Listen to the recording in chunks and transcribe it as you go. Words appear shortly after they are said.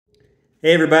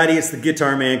Hey everybody, it's the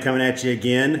Guitar Man coming at you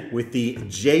again with the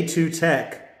J2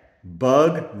 Tech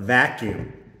Bug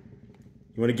Vacuum.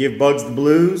 You want to give bugs the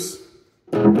blues?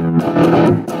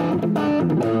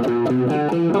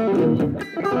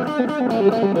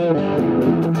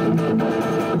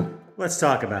 Let's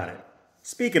talk about it.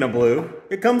 Speaking of blue,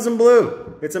 it comes in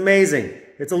blue. It's amazing.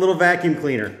 It's a little vacuum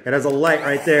cleaner. It has a light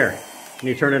right there.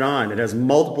 When you turn it on, it has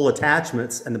multiple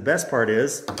attachments, and the best part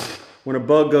is, when a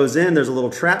bug goes in, there's a little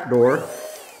trap door,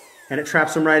 and it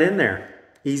traps them right in there.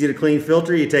 Easy to clean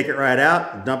filter. You take it right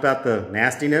out, dump out the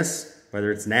nastiness,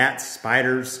 whether it's gnats,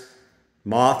 spiders,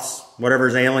 moths,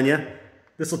 whatever's ailing you.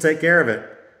 This will take care of it.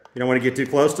 You don't want to get too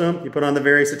close to them. You put on the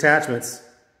various attachments.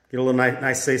 Get a little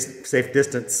nice safe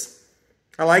distance.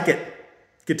 I like it.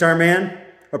 Guitar Man,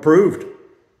 approved.